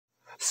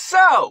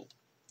So,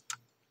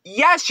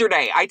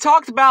 yesterday, I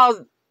talked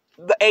about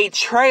a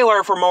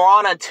trailer for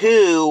Moana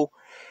 2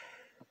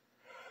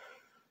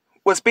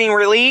 was being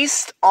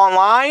released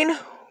online.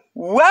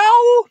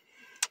 Well,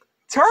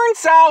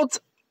 turns out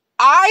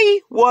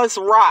I was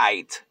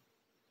right.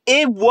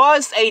 It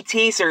was a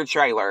teaser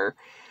trailer.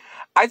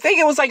 I think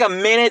it was like a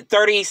minute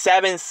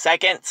 37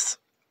 seconds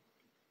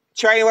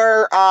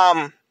trailer.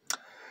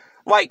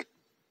 Like,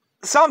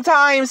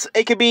 sometimes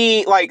it could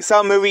be like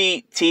some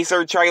movie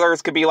teaser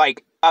trailers could be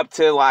like up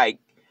to like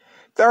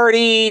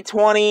 30,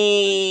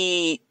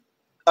 20,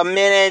 a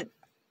minute,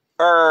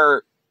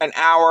 or an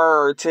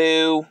hour or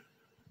two.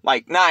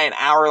 Like, not an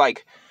hour,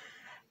 like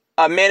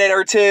a minute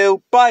or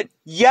two. But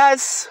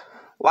yes,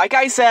 like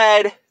I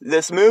said,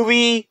 this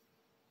movie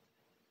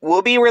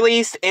will be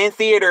released in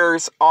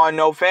theaters on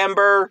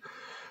November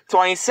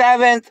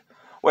 27th,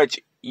 which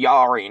y'all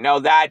already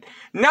know that.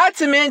 Not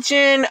to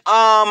mention,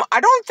 I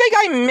don't think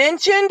I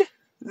mentioned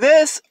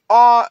this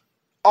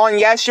on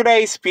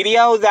yesterday's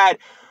video that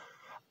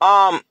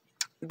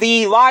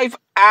the live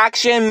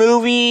action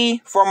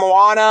movie for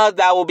Moana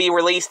that will be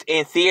released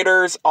in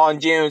theaters on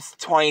June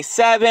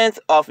 27th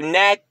of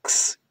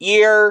next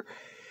year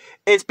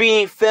is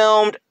being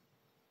filmed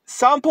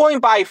some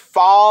point by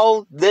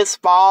this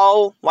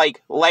fall,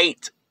 like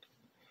late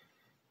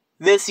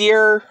this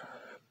year.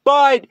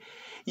 But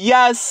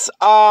yes,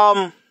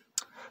 so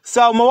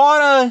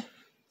Moana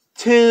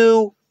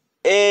 2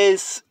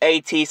 is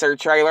a teaser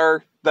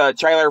trailer, the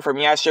trailer from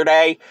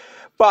yesterday.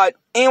 But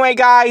anyway,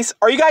 guys,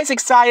 are you guys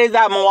excited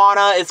that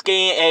Moana is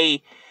getting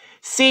a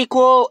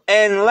sequel?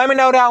 And let me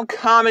know down in the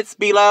comments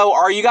below,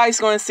 are you guys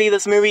going to see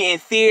this movie in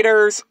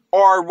theaters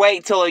or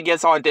wait till it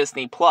gets on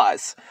Disney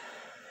Plus?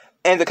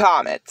 In the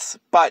comments.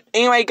 But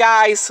anyway,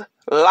 guys,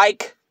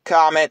 like,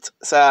 comment,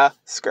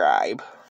 subscribe.